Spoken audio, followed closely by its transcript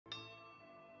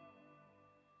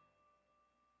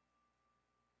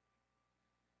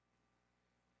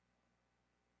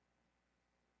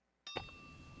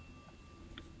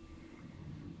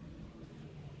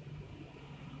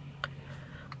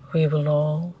We will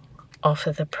all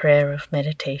offer the prayer of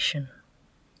meditation.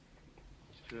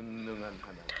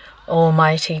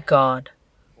 Almighty God,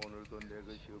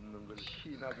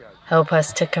 help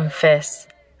us to confess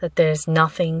that there is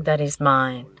nothing that is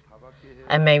mine,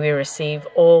 and may we receive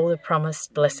all the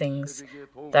promised blessings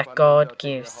that God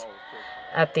gives.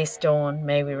 At this dawn,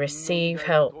 may we receive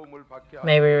help.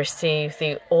 May we receive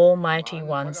the Almighty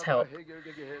One's help.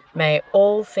 May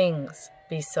all things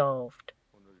be solved.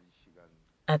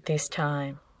 At this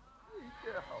time,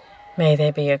 may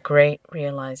there be a great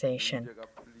realization.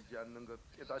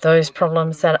 Those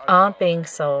problems that aren't being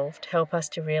solved, help us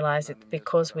to realize it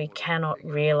because we cannot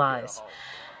realize.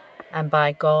 And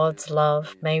by God's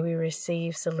love, may we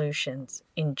receive solutions.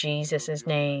 In Jesus'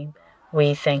 name,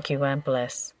 we thank you and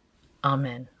bless.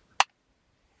 Amen.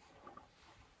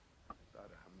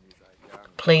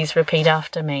 Please repeat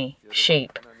after me.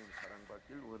 Sheep.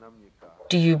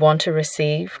 Do you want to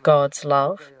receive God's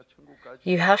love?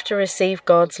 You have to receive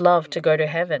God's love to go to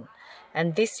heaven.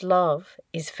 And this love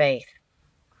is faith.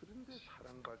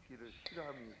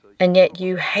 And yet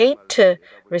you hate to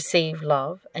receive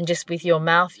love, and just with your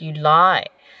mouth you lie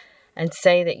and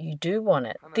say that you do want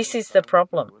it. This is the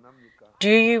problem. Do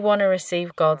you want to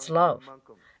receive God's love?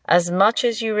 As much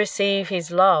as you receive His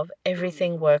love,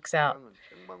 everything works out.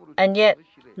 And yet,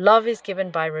 love is given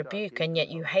by rebuke, and yet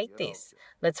you hate this.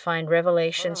 Let's find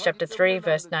Revelation chapter 3,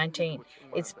 verse 19.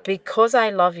 It's because I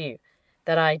love you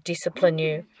that I discipline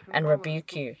you and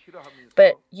rebuke you.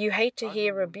 But you hate to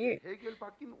hear rebuke,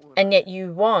 and yet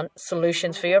you want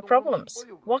solutions for your problems.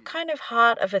 What kind of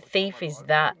heart of a thief is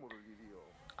that?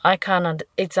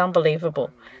 It's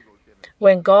unbelievable.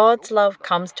 When God's love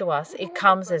comes to us, it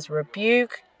comes as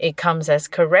rebuke, it comes as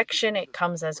correction, it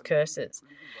comes as curses.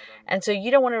 And so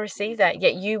you don't want to receive that,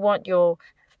 yet you want your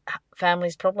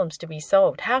family's problems to be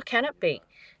solved. How can it be?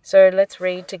 So let's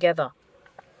read together.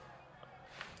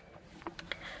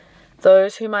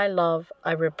 Those whom I love,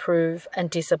 I reprove and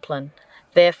discipline.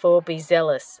 Therefore be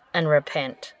zealous and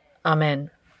repent. Amen.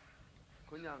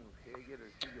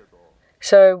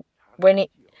 So when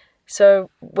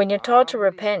you're told to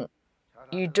repent,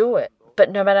 you do it.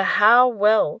 But no matter how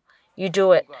well you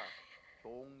do it,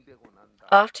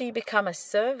 after you become a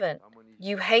servant,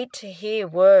 you hate to hear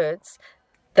words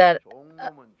that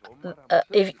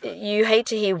if you hate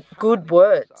to hear good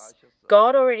words.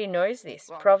 God already knows this.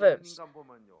 Proverbs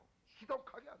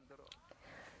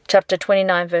chapter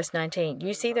 29, verse 19.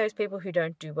 You see those people who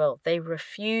don't do well. They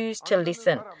refuse to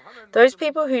listen. Those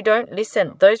people who don't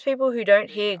listen, those people who don't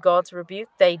hear God's rebuke,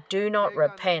 they do not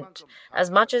repent. As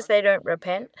much as they don't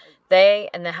repent, they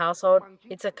and their household,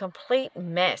 it's a complete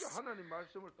mess.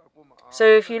 So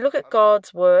if you look at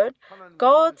God's word,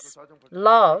 God's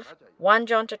love, 1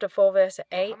 John chapter 4 verse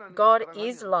 8, God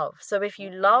is love. So if you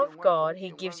love God,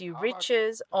 He gives you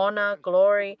riches, honor,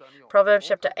 glory. Proverbs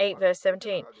chapter 8 verse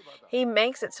 17. He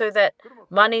makes it so that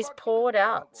money's poured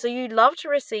out. So you love to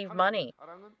receive money,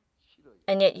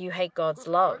 and yet you hate God's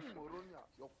love.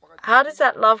 How does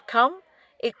that love come?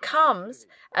 It comes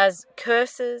as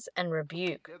curses and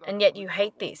rebuke, and yet you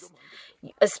hate this,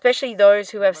 especially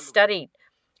those who have studied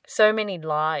so many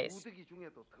lies.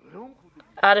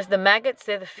 Out of the maggots,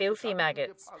 they're the filthy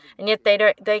maggots, and yet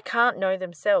they can't know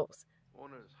themselves.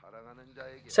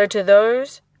 So to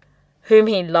those whom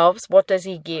He loves, what does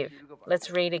He give?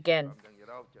 Let's read again.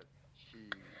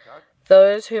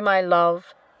 Those whom I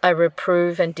love, I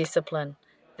reprove and discipline.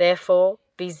 Therefore,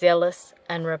 be zealous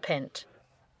and repent.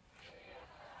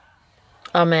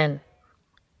 Amen.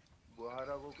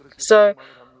 So,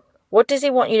 what does He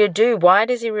want you to do? Why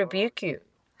does He rebuke you?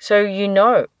 So you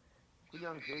know.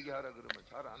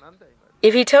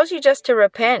 If He tells you just to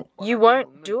repent, you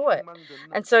won't do it.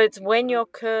 And so it's when you're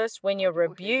cursed, when you're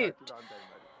rebuked,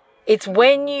 it's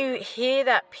when you hear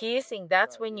that piercing,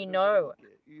 that's when you know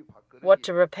what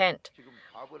to repent.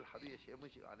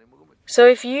 So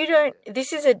if you don't,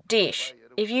 this is a dish.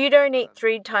 If you don't eat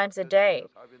 3 times a day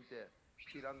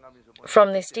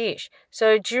from this dish.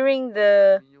 So during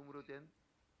the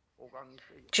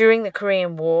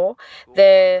Korean War,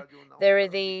 there are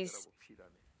these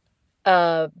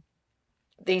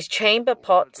chamber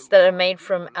pots that are made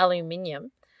from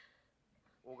aluminium,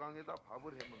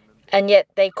 and yet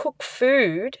they cook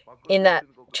food in that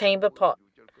chamber pot.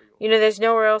 You know, there's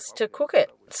nowhere else to cook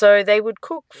it. So they would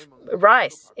cook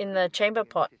rice in the chamber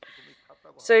pot.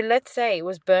 So let's say it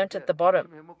was burnt at the bottom.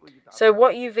 So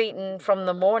what you've eaten from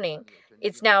the morning,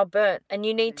 it's now burnt, and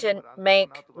you need to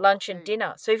make lunch and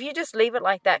dinner. So if you just leave it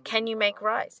like that, can you make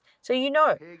rice? So you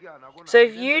know. So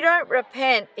if you don't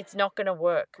repent, it's not going to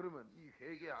work.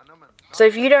 So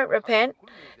if you don't repent,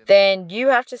 then you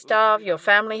have to starve, your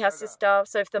family has to starve.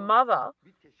 So if the mother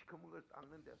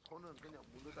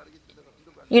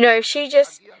If she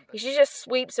just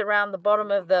sweeps around the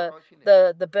bottom of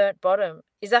the burnt bottom,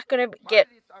 is that going to get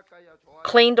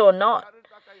cleaned or not?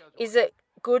 Is it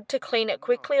good to clean it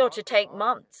quickly or to take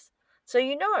months? So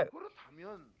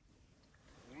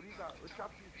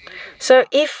So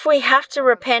if we have to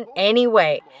repent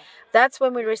anyway, that's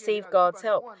when we receive God's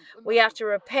help. We have to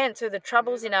repent so the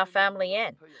troubles in our family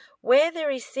end. Where there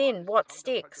is sin, what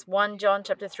sticks? 1 John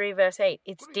chapter 3 verse 8.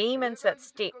 It's demons that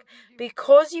stick.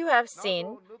 Because you have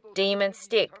sin, demons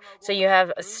stick. So you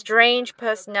have a strange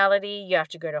personality, you have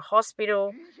to go to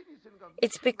hospital.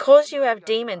 It's because you have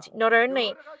demons. Not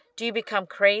only do you become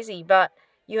crazy, but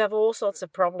you have all sorts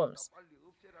of problems.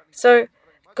 So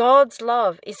God's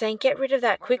love is saying, get rid of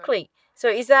that quickly. So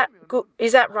is that good?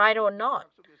 Is that right or not?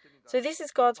 So this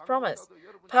is God's promise.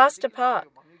 Pastor Park,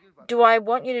 do I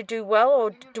want you to do well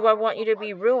or do I want you to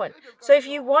be ruined? So if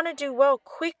you want to do well,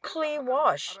 quickly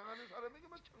wash.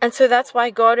 And so that's why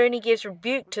God only gives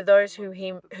rebuke to those whom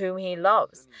he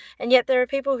loves. And yet there are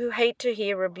people who hate to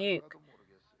hear rebuke.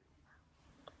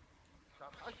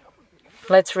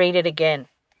 Let's read it again.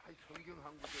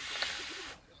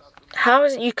 How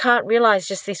is it you can't realize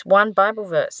just this one Bible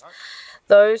verse?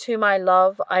 Those whom I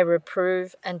love, I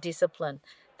reprove and discipline.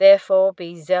 Therefore,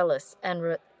 be zealous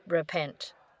and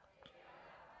repent.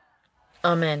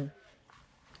 Amen.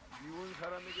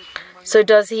 So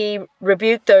does he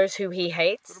rebuke those who he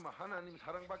hates?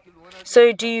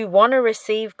 So do you want to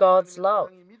receive God's love?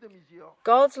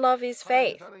 God's love is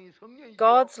faith.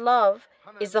 God's love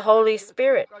is the Holy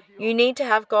Spirit. You need to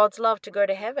have God's love to go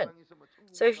to heaven.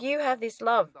 So if you have this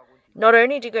love, not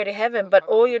only to go to heaven, but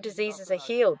all your diseases are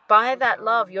healed. By that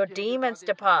love, your demons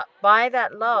depart. By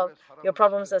that love, your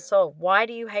problems are solved. Why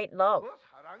do you hate love?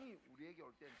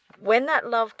 When that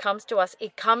love comes to us,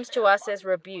 it comes to us as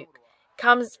rebuke.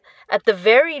 Comes at the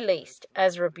very least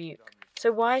as rebuke.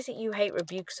 So why is it you hate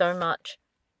rebuke so much?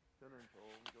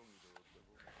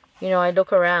 I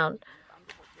look around.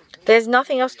 There's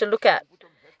nothing else to look at.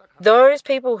 Those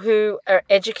people who are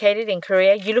educated in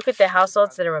Korea, you look at their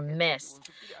households that are a mess.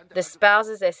 The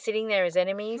spouses, they're sitting there as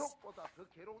enemies.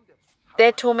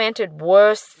 They're tormented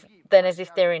worse than as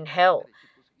if they're in hell.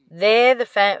 They're the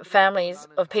families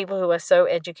of people who are so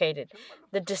educated.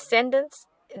 The descendants,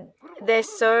 they're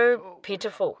so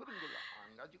pitiful.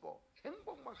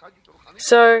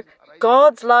 So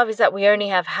God's love is that we only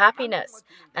have happiness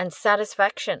and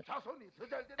satisfaction,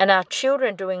 and our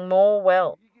children doing more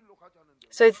well.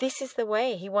 So this is the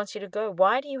way he wants you to go.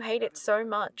 Why do you hate it so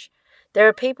much? There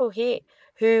are people here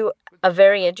who are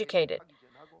very educated.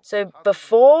 So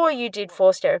before you did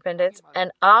forced repentance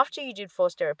and after you did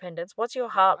forced repentance, what's your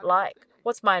heart like?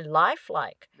 What's my life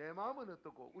like?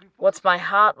 What's my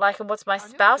heart like, and what's my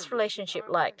spouse relationship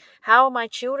like? How are my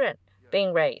children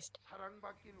being raised?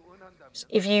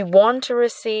 If you want to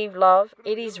receive love,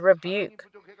 it is rebuke.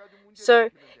 So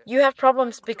you have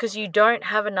problems because you don't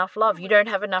have enough love. You don't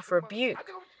have enough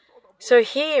rebuke. So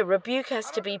here, rebuke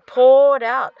has to be poured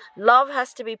out. Love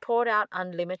has to be poured out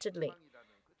unlimitedly.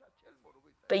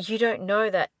 But you don't know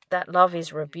that love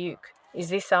is rebuke. Is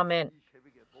this amen?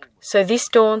 So this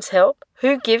dawn's help,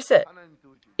 who gives it?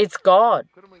 It's God.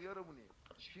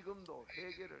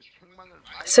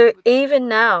 So even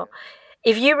now,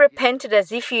 if you repented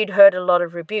as if you'd heard a lot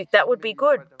of rebuke, that would be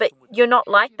good. But you're not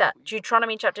like that.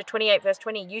 Deuteronomy chapter 28 verse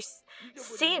 20, you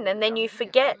sin and then you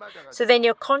forget. So then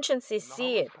your conscience is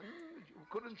seared.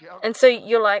 And so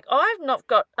you're like, I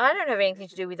don't have anything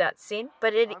to do with that sin,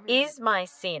 but it is my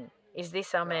sin. Is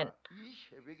this amen?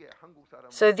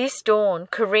 So this dawn,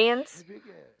 Koreans,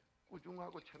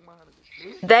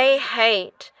 they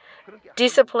hate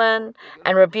discipline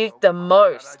and rebuke the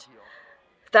most.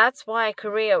 That's why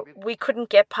Korea, we couldn't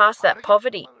get past that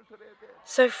poverty.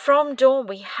 So from dawn,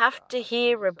 we have to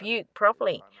hear rebuke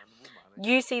properly.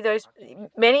 You see those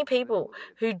many people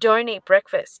who don't eat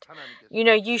breakfast.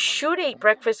 You should eat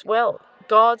breakfast well.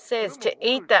 God says to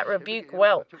eat that rebuke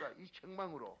well.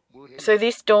 So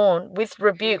this dawn with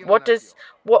rebuke, what is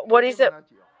it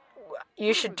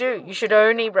you should do? You should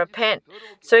only repent.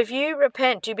 So if you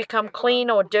repent, you become clean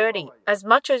or dirty. As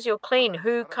much as you're clean,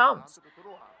 who comes?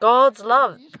 God's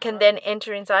love can then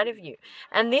enter inside of you.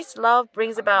 And this love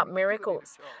brings about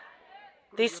miracles.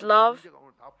 This love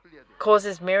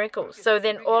causes miracles. So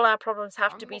then all our problems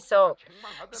have to be solved.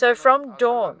 So from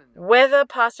dawn, whether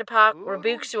Pastor Park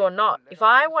rebukes you or not, if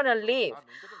I want to live,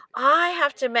 I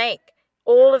have to make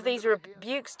all of these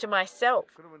rebukes to myself.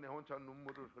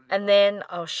 And then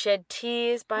I'll shed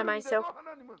tears by myself.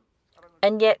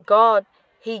 And yet God,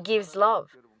 He gives love.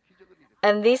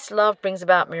 And this love brings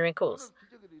about miracles.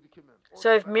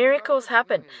 So if miracles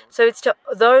happen, so it's to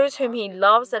those whom he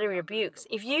loves that he rebukes.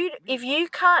 If you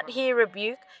can't hear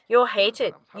rebuke, you're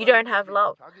hated. You don't have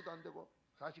love.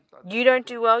 You don't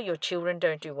do well, your children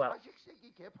don't do well.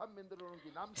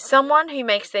 Someone who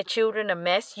makes their children a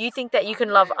mess, you think that you can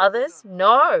love others?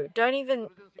 No,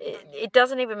 it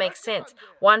doesn't even make sense.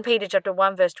 1 Peter chapter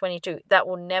 1 verse 22, that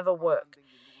will never work.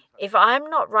 If I'm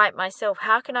not right myself,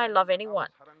 how can I love anyone?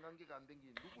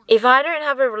 If I don't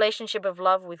have a relationship of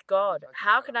love with God,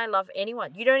 how can I love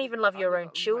anyone? You don't even love your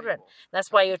own children.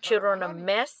 That's why your children are a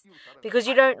mess. Because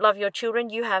you don't love your children,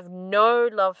 you have no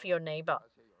love for your neighbor.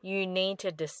 You need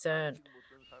to discern.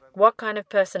 What kind of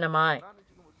person am I?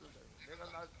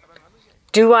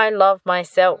 Do I love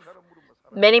myself?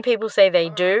 Many people say they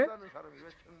do,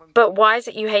 but why is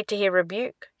it you hate to hear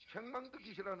rebuke?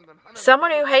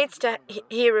 Someone who hates to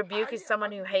hear rebuke is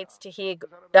someone who hates to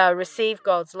receive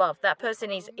God's love. That person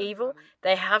is evil.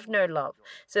 They have no love.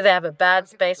 So they have a bad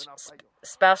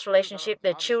spouse relationship.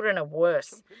 Their children are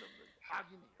worse.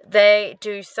 They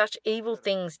do such evil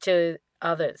things to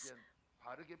others.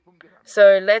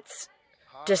 So let's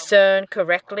discern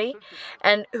correctly,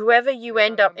 and whoever you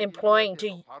end up employing,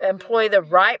 to employ the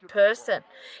right person.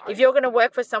 If you're going to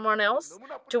work for someone else,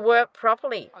 to work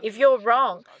properly. If you're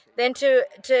wrong, then to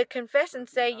confess and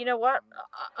say, you know what,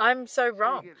 I'm so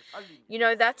wrong. You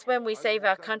know, that's when we save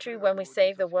our country, when we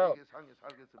save the world.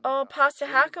 Oh, Pastor,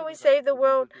 how can we save the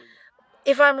world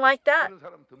if I'm like that?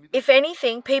 If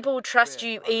anything, people will trust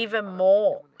you even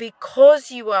more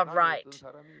because you are right.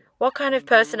 What kind of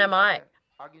person am I?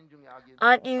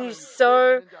 Aren't you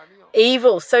so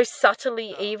evil, so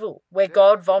subtly evil, where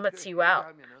God vomits you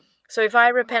out? So if I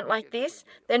repent like this,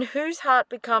 then whose heart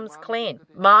becomes clean?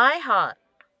 My heart.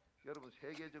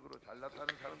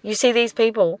 You see these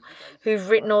people who've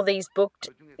written all these books,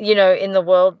 you know, in the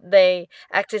world, they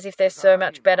act as if they're so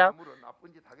much better.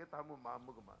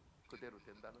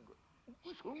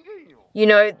 You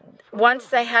know, once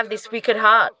they have this wicked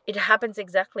heart, it happens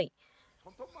exactly.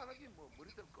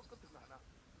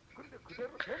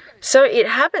 So it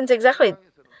happens exactly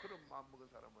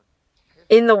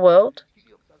in the world.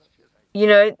 You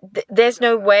know, there's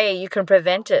no way you can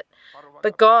prevent it.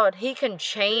 But God, He can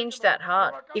change that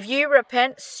heart. If you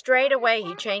repent, straight away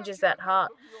He changes that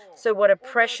heart. So what a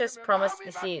precious promise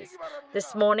this is.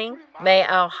 This morning, may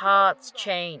our hearts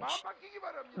change.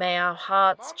 May our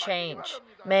hearts change.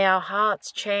 May our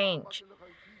hearts change.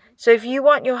 So if you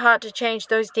want your heart to change,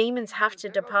 those demons have to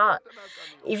depart.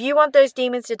 If you want those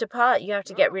demons to depart, you have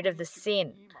to get rid of the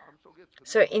sin.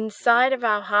 So inside of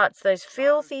our hearts, those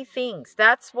filthy things,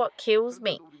 that's what kills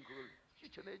me.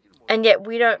 And yet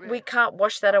we can't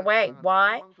wash that away.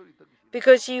 Why?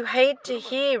 Because you hate to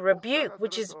hear rebuke,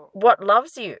 which is what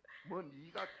loves you.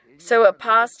 So a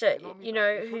pastor, you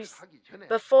know, who's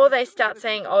before they start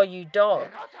saying, oh, you dog,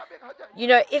 you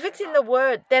know, if it's in the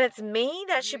word, then it's me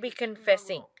that should be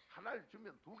confessing.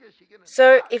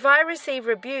 So if I receive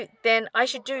rebuke, then I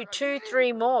should do 2,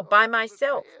 3 more by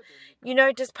myself. You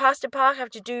know, does Pastor Park have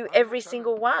to do every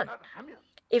single one?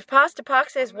 If Pastor Park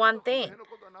says one thing,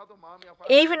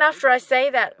 even after I say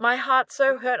that, my heart's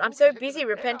so hurt, I'm so busy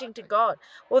repenting to God.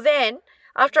 Well then,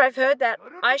 after I've heard that,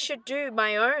 I should do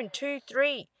my own 2,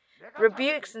 3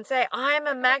 rebukes and say, I am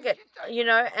a maggot, you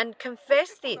know, and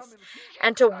confess this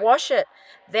and to wash it.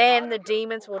 Then the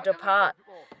demons will depart.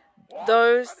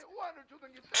 Those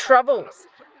troubles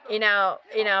in our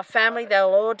family, they'll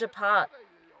all depart.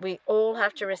 We all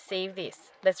have to receive this.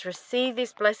 Let's receive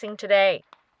this blessing today.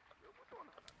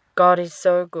 God is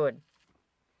so good.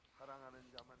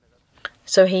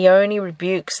 So He only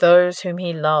rebukes those whom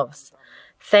He loves.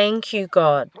 Thank you,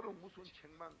 God.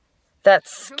 That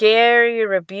scary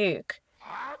rebuke.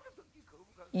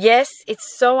 Yes,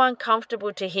 it's so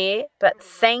uncomfortable to hear, but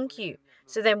thank you.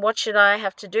 So then what should I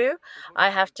have to do? I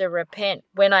have to repent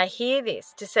when I hear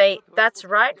this, to say, that's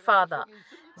right, Father.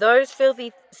 Those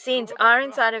filthy sins are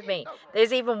inside of me.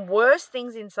 There's even worse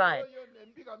things inside.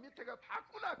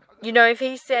 You know, if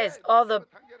He says, oh, the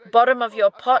bottom of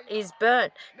your pot is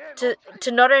burnt, to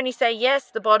not only say,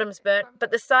 yes, the bottom's burnt,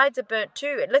 but the sides are burnt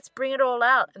too. Let's bring it all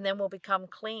out, and then we'll become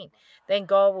clean. Then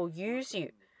God will use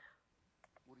you.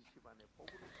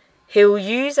 He'll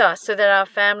use us so that our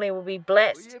family will be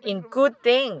blessed in good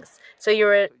things. So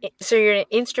you're an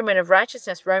instrument of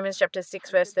righteousness. Romans chapter 6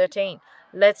 verse 13.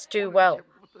 Let's do well.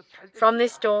 From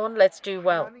this dawn, let's do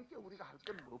well.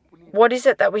 What is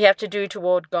it that we have to do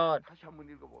toward God?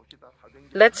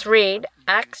 Let's read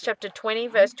Acts chapter 20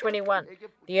 verse 21.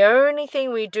 The only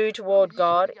thing we do toward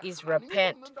God is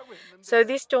repent. So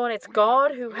this dawn, it's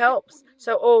God who helps.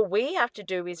 So all we have to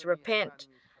do is repent.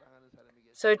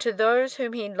 So to those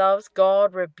whom He loves,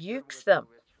 God rebukes them.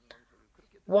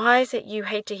 Why is it you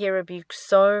hate to hear rebuke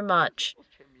so much?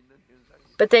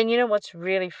 But then you know what's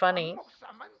really funny?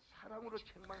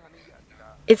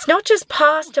 It's not just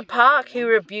Pastor Park who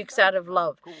rebukes out of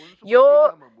love.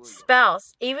 Your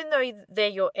spouse, even though they're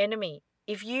your enemy,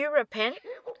 if you repent,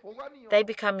 they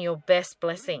become your best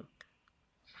blessing.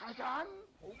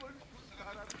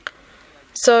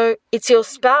 So it's your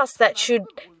spouse that should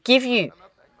give you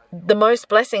the most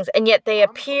blessings, and yet they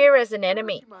appear as an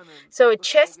enemy. So a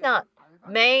chestnut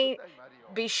may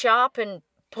be sharp and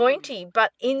pointy,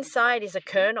 but inside is a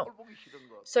kernel.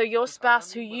 So your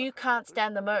spouse, who you can't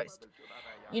stand the most,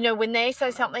 when they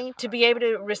say something, to be able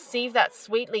to receive that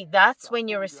sweetly, that's when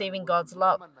you're receiving God's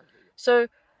love. So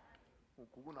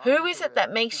who is it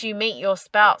that makes you meet your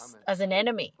spouse as an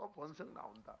enemy?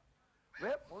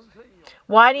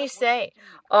 Why do you say,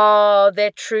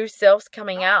 their true self's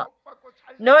coming out?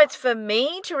 No, it's for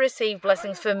me to receive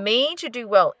blessings, for me to do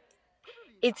well.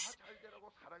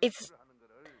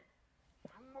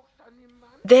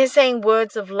 They're saying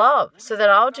words of love so that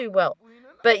I'll do well.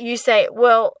 But you say,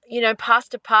 well,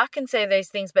 Pastor Park can say those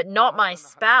things, but not my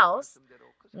spouse.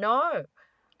 No.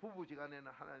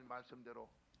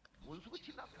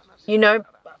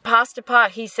 Pastor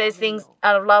Park, he says things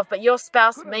out of love, but your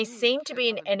spouse may seem to be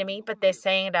an enemy, but they're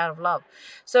saying it out of love.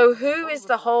 So who is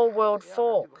the whole world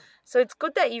for? So it's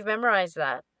good that you've memorized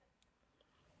that.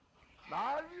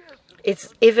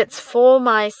 If it's for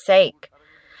my sake,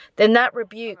 then that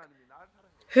rebuke,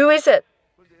 who is it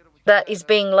that is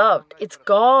being loved? It's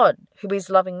God who is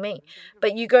loving me.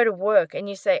 But you go to work and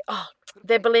you say,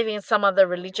 they're believing in some other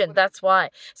religion, that's why.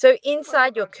 So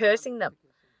inside you're cursing them.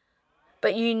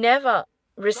 But you never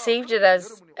received it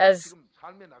as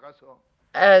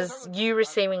you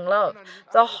receiving love.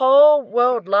 The whole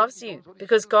world loves you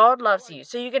because God loves you.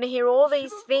 So you're going to hear all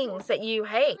these things that you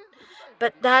hate.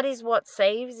 But that is what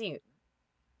saves you.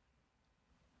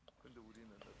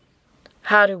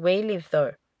 How do we live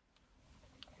though?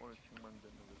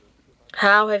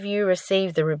 How have you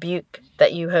received the rebuke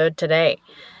that you heard today?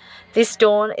 This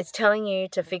dawn is telling you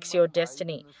to fix your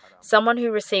destiny. Someone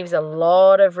who receives a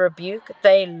lot of rebuke,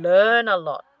 they learn a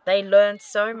lot. They learn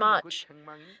so much.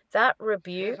 That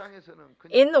rebuke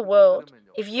in the world,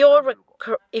 if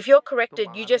you're corrected,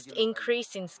 you just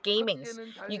increase in schemings.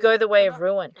 You go the way of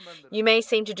ruin. You may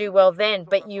seem to do well then,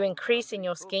 but you increase in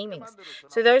your schemings.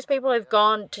 So those people who have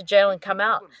gone to jail and come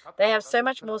out, they have so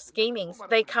much more schemings.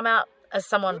 They come out as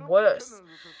someone worse.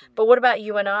 But what about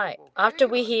you and I? After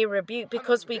we hear rebuke,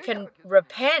 because we can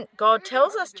repent, God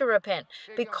tells us to repent.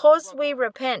 Because we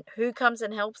repent, who comes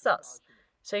and helps us?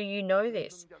 So you know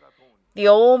this. The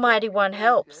Almighty One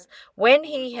helps. When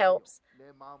He helps,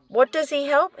 what does He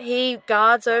help? He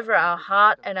guards over our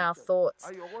heart and our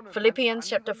thoughts. Philippians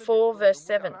chapter 4 verse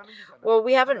 7. Well,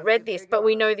 we haven't read this, but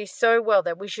we know this so well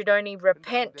that we should only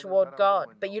repent toward God.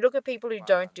 But you look at people who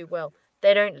don't do well.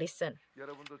 They don't listen.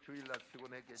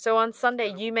 So on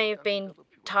Sunday, you may have been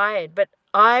tired, but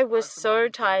I was so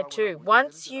tired too.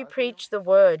 Once you preach the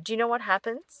word, do you know what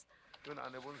happens?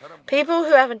 People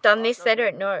who haven't done this, they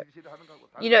don't know.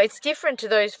 It's different to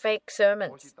those fake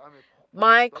sermons.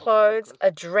 My clothes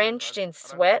are drenched in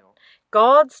sweat.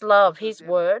 God's love, His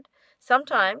word.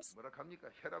 Sometimes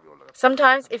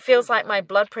it feels like my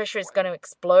blood pressure is going to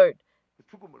explode.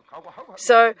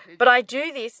 But I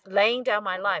do this laying down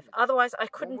my life. Otherwise, I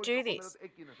couldn't do this.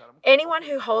 Anyone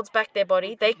who holds back their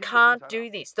body, they can't do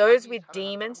this. Those with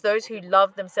demons, those who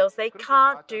love themselves, they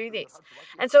can't do this.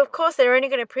 And so, of course, they're only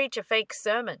going to preach a fake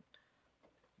sermon.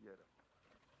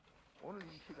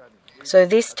 So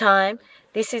this time,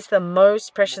 this is the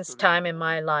most precious time in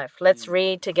my life. Let's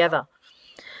read together.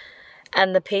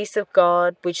 And the peace of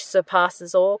God, which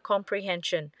surpasses all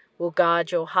comprehension, will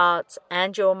guard your hearts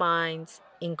and your minds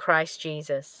in Christ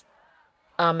Jesus.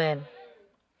 Amen.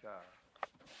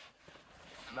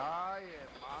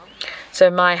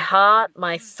 So my heart,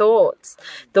 my thoughts,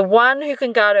 the one who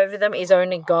can guard over them is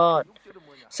only God.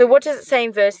 So what does it say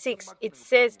in verse 6? It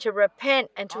says to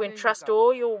repent and to entrust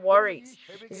all your worries.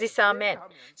 Is this amen?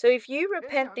 So if you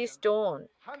repent this dawn,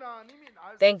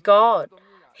 then God,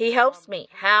 He helps me.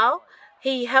 How?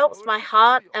 He helps my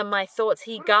heart and my thoughts.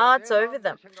 He guards over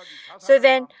them. So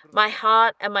then my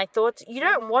heart and my thoughts, you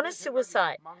don't want a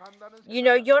suicide.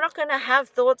 You're not going to have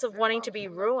thoughts of wanting to be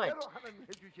ruined.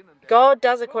 God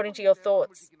does according to your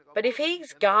thoughts. But if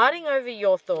He's guarding over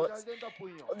your thoughts,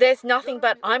 there's nothing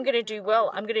but I'm going to do well.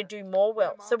 I'm going to do more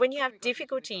well. So when you have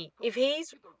difficulty, if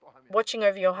He's watching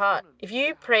over your heart, if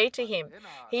you pray to Him,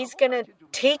 He's going to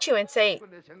teach you and say,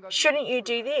 shouldn't you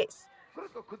do this?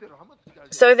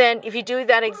 So then if you do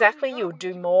that exactly, you'll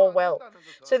do more well.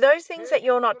 So those things that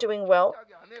you're not doing well,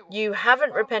 you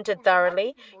haven't repented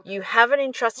thoroughly, you haven't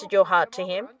entrusted your heart to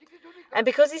Him, and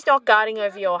because He's not guarding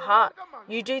over your heart,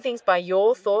 you do things by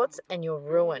your thoughts and you're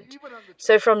ruined.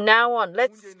 So from now on,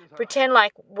 let's pretend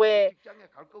like we've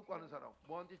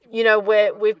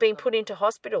been put into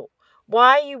hospital.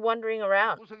 Why are you wandering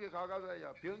around?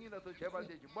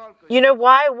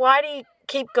 Why do you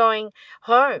keep going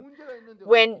home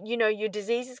when, your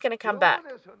disease is going to come back?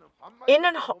 In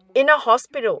a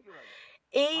hospital,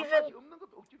 even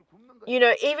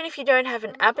if you don't have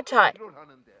an appetite,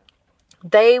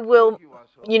 they will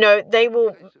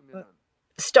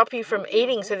stop you from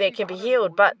eating so that it can be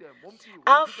healed. But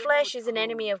our flesh is an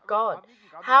enemy of God.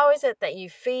 How is it that you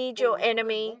feed your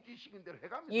enemy?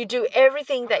 You do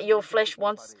everything that your flesh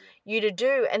wants you to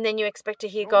do, and then you expect to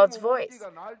hear God's voice.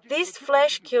 This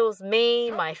flesh kills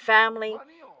me, my family.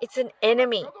 It's an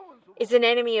enemy. It's an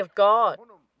enemy of God.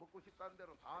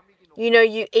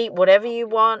 You eat whatever you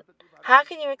want. How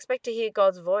can you expect to hear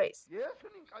God's voice?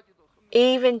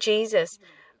 Even Jesus,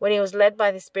 when He was led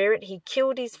by the Spirit, He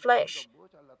killed His flesh.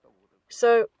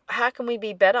 So how can we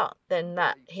be better than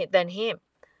Him?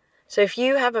 So if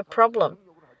you have a problem,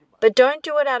 but don't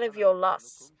do it out of your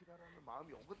lusts.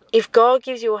 If God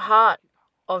gives you a heart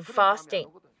of fasting,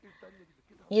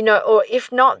 or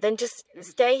if not, then just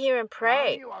stay here and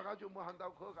pray.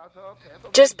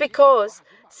 Just because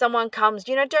someone comes,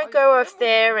 don't go over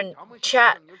there and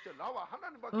chat.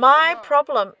 My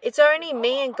problem, it's only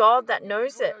me and God that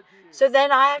knows it. So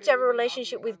then I have to have a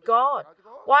relationship with God.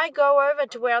 Why go over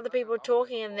to where other people are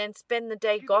talking and then spend the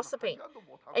day gossiping?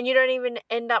 And you don't even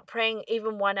end up praying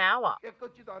even 1 hour.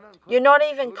 You're not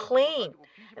even clean.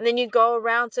 And then you go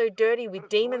around so dirty with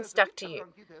demons stuck to you.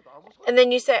 And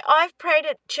then you say, I've prayed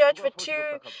at church for 2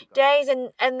 days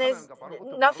and there's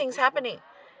nothing's happening.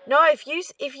 No, if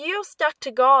you're stuck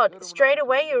to God, straight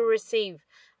away you'll receive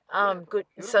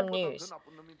some news.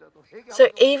 So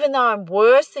even though I'm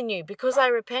worse than you, because I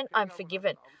repent, I'm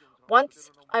forgiven.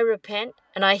 Once I repent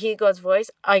and I hear God's voice,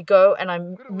 I go and I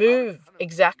move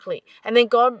exactly. And then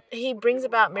God, He brings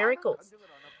about miracles.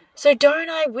 So don't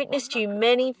I witness to you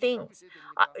many things?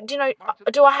 Do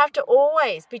I have to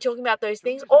always be talking about those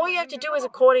things? All you have to do is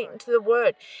according to the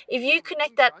Word. If you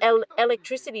connect that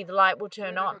electricity, the light will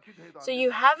turn on. So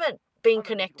you haven't been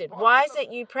connected. Why is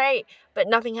it you pray but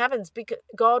nothing happens? Because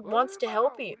God wants to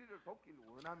help you.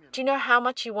 Do you know how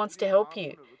much He wants to help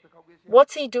you?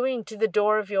 What's He doing to the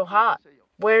door of your heart?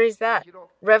 Where is that?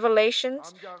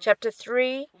 Revelations chapter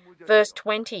 3, verse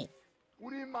 20.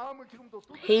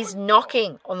 He's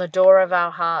knocking on the door of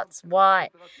our hearts. Why?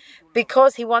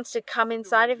 Because He wants to come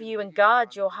inside of you and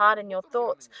guard your heart and your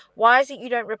thoughts. Why is it you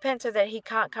don't repent so that He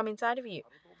can't come inside of you?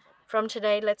 From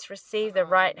today, let's receive the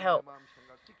right help.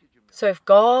 So if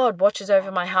God watches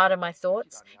over my heart and my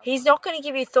thoughts, He's not going to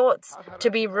give you thoughts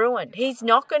to be ruined. He's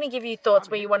not going to give you thoughts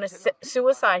where you want to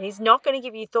suicide. He's not going to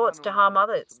give you thoughts to harm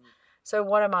others. So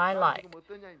what am I like?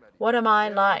 What am I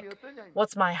like?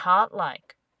 What's my heart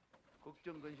like?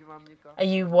 Are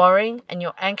you worrying and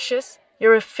you're anxious?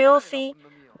 You're a filthy,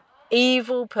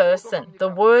 evil person, the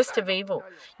worst of evil.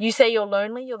 You say you're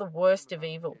lonely, you're the worst of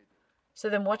evil. So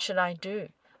then what should I do?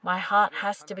 My heart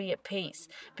has to be at peace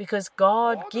because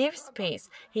God gives peace.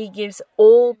 He gives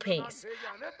all peace.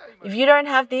 If you don't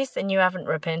have this, then you haven't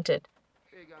repented.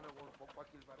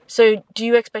 So do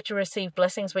you expect to receive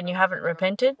blessings when you haven't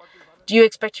repented? Do you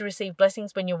expect to receive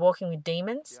blessings when you're walking with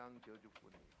demons?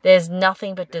 There's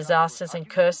nothing but disasters and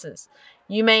curses.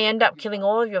 You may end up killing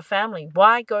all of your family.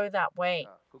 Why go that way?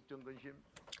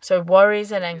 So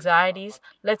worries and anxieties,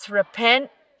 let's repent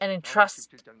and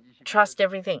trust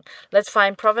everything. Let's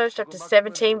find Proverbs chapter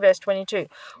 17, verse 22.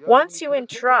 Once you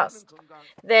entrust,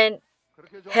 then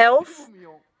health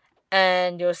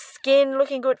and your skin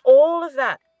looking good, all of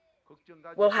that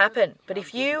will happen. But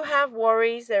if you have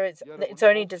worries, it's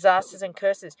only disasters and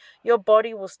curses. Your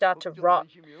body will start to rot.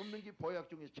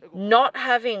 Not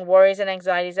having worries and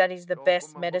anxieties, that is the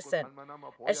best medicine.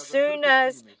 As soon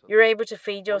as you're able to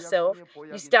feed yourself,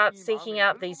 you start seeking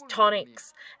out these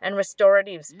tonics and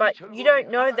restoratives. But you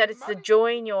don't know that it's the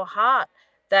joy in your heart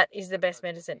that is the best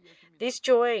medicine. This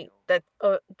joy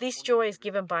is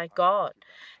given by God.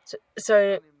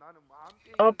 So,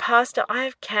 oh, Pastor, I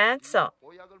have cancer.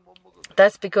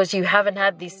 That's because you haven't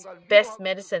had this best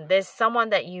medicine. There's someone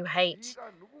that you hate.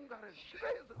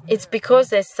 It's because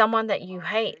there's someone that you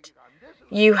hate.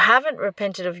 You haven't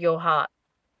repented of your heart.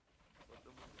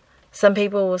 Some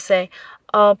people will say,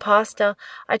 oh, Pastor,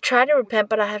 I try to repent,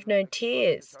 but I have no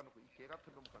tears.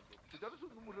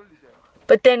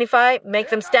 But then if I make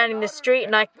them stand in the street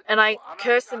and I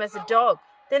curse them as a dog,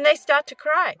 then they start to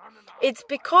cry. It's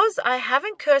because I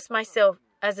haven't cursed myself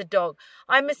as a dog.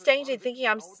 I'm mistakenly thinking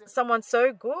I'm someone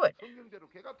so good.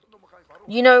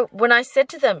 When I said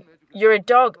to them, "You're a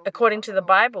dog according to the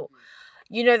Bible,"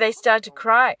 they started to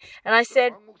cry. And I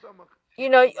said,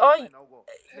 "Oh,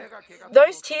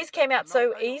 those tears came out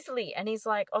so easily." And he's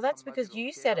like, "Oh, that's because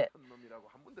you said it."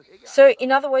 So,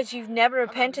 in other words, you've never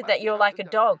repented that you're like a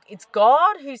dog. It's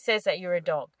God who says that you're a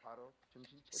dog.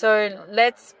 So,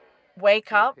 let's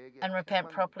wake up and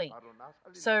repent properly.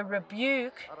 So,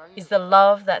 rebuke is the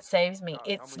love that saves me.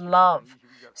 It's love.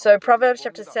 So, Proverbs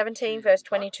chapter 17, verse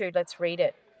 22, let's read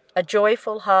it. "A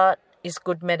joyful heart is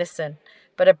good medicine,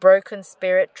 but a broken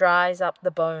spirit dries up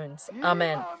the bones."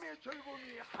 Amen.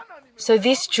 So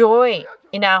this joy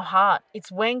in our heart,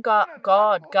 it's when God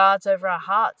guards over our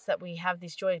hearts that we have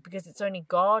this joy, because it's only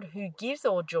God who gives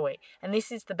all joy. And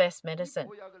this is the best medicine.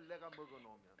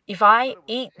 If I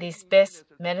eat this best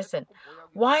medicine,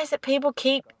 why is it people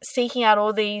keep seeking out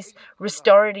all these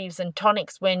restoratives and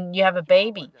tonics when you have a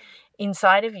baby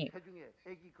inside of you?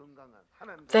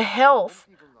 The health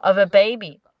of a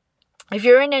baby. If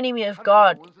you're an enemy of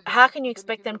God, how can you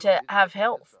expect them to have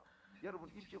health?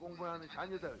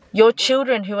 Your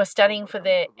children who are studying for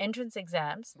their entrance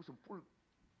exams,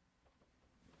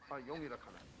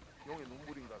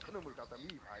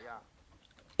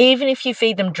 even if you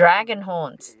feed them dragon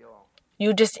horns,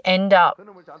 you'll just end up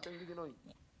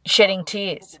shedding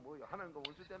tears.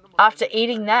 After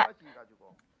eating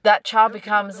that child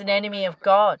becomes an enemy of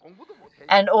God.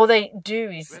 And all they do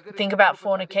is think about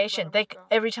fornication.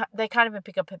 Every time they can't even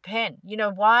pick up a pen.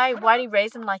 Why do you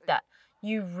raise them like that?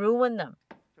 You ruin them.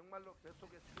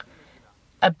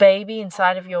 A baby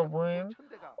inside of your womb,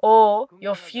 or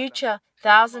your future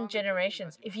 1,000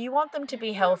 generations. If you want them to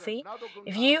be healthy,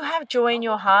 if you have joy in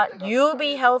your heart, you'll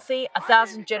be healthy.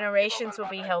 1,000 generations will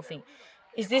be healthy.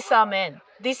 Is this amen?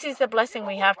 This is the blessing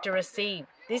we have to receive.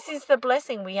 This is the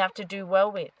blessing we have to do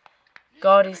well with.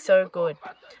 God is so good.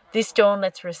 This dawn,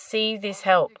 let's receive this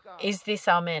help. Is this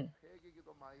amen?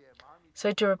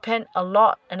 So to repent a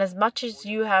lot, and as much as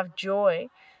you have joy,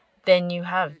 then you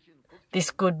have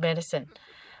this good medicine.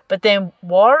 But then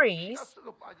worries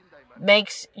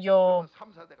makes your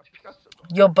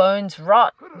bones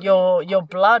rot, your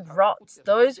blood rots.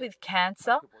 Those with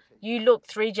cancer, you look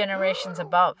 3 generations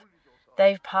above.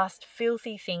 They've passed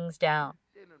filthy things down.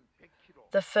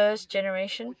 The first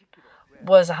generation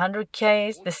was 100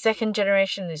 Ks. The second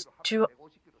generation is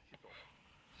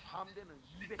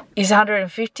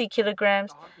 150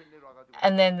 kilograms.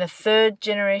 And then the third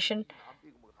generation,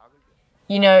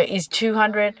 is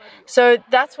 200. So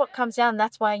that's what comes down.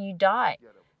 That's why you die.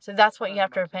 So that's what you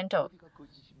have to repent of.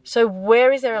 So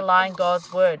where is there a lie in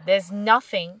God's word? There's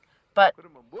nothing but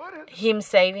Him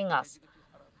saving us.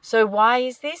 So why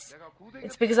is this?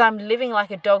 It's because I'm living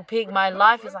like a dog pig. My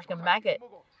life is like a maggot.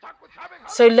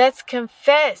 So let's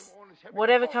confess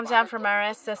whatever comes down from our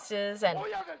ancestors, and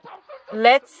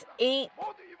let's eat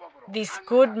this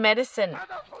good medicine,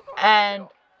 and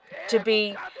to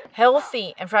be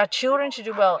healthy, and for our children to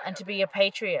do well, and to be a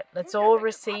patriot. Let's all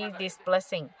receive this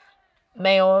blessing.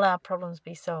 May all our problems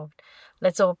be solved.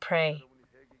 Let's all pray.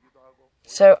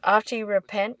 So after you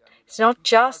repent, it's not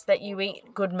just that you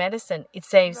eat good medicine. It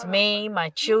saves me, my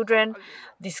children,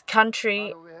 this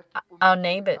country, our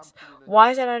neighbors.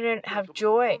 Why is it I don't have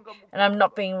joy and I'm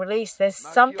not being released? There's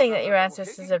something that your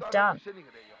ancestors have done.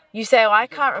 You say, I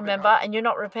can't remember, and you're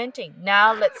not repenting.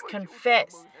 Now let's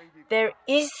confess. There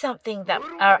is something that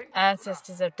our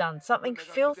ancestors have done, something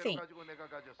filthy,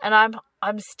 and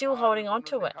I'm still holding on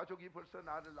to it.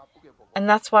 And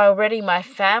that's why already my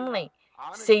family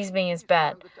sees me as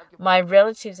bad. My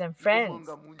relatives and friends,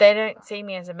 they don't see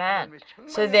me as a man.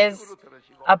 So there's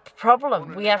a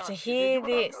problem. We have to hear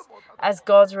this as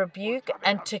God's rebuke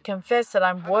and to confess that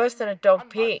I'm worse than a dog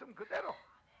pig.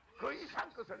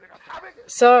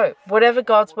 So whatever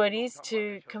God's word is,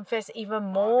 to confess even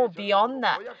more beyond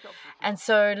that. And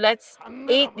so let's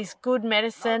eat this good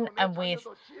medicine, and with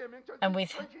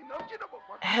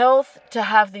health, to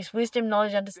have this wisdom,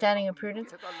 knowledge, understanding, and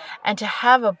prudence, and to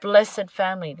have a blessed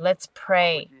family. Let's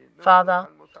pray. Father,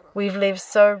 we've lived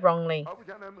so wrongly.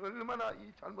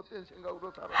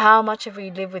 How much have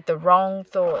we lived with the wrong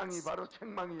thoughts?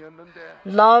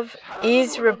 Love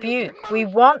is rebuke. We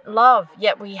want love,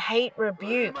 yet we hate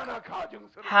rebuke.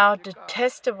 How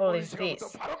detestable is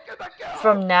this?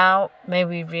 From now, may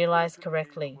we realize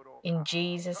correctly. In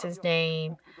Jesus'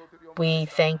 name, we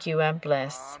thank you and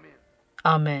bless.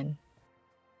 Amen.